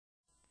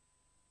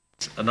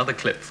Another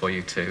clip for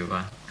you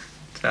to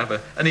have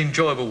an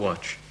enjoyable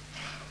watch.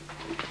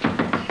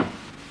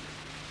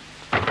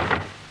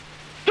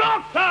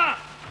 Doctor!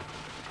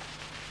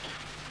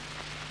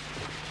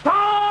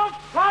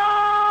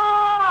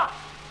 Doctor!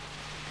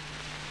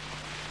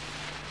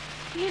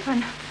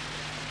 Stephen,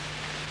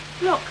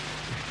 look.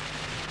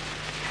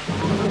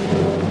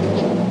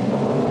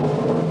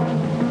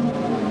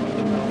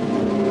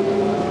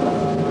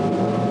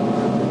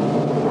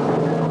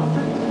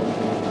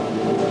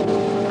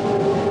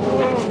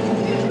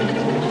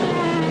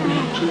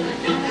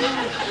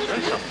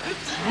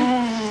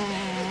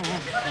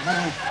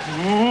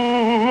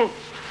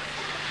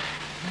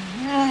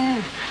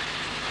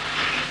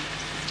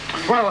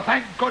 Well,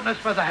 thank goodness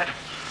for that.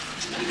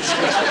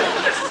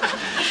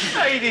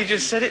 Lady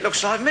just said it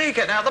looks like me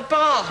getting out of the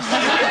bath.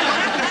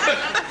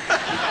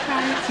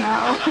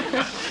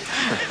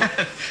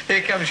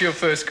 Here comes your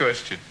first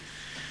question.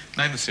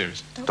 Name the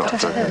series.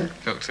 Doctor Who.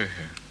 Doctor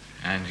Who.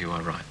 And you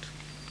are right.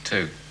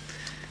 2.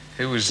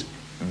 Who was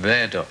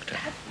their doctor?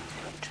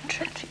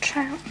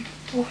 Troughton.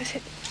 Or was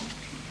it?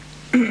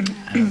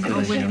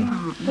 William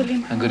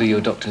Hartnell. How good are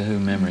your Doctor Who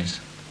memories?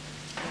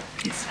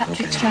 It's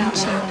Patrick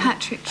Troughton.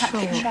 Patrick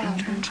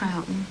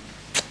Troughton.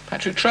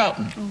 Patrick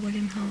Troughton? Or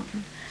William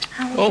Hartnell.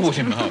 Or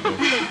William Hartnell.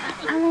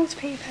 How old's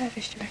Peter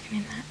Purvis, do you reckon,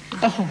 in that?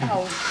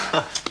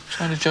 Oh.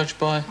 Trying to judge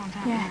by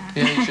Yeah.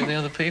 the age of the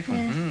other people?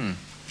 Yeah. No,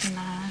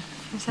 I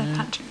said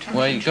Patrick Troughton.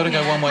 Well, you've got to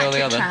go one way or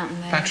the other.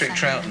 Patrick Troughton there, Patrick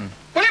Troughton.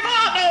 William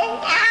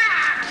Hartnell!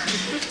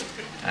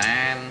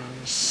 And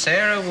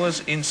Sarah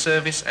was in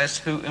service as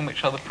who in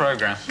which other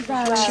programme? She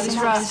was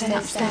Rose in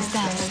Upstairs,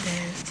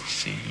 Downstairs.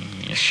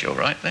 Yes, you're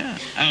right there.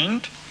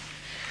 And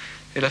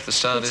he left the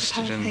Stardust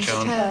and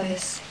John.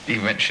 You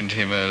mentioned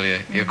him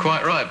earlier. You're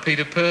quite right,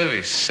 Peter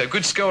Purvis. So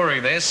good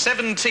scoring there.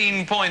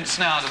 17 points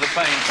now to the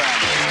Payne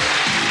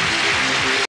family.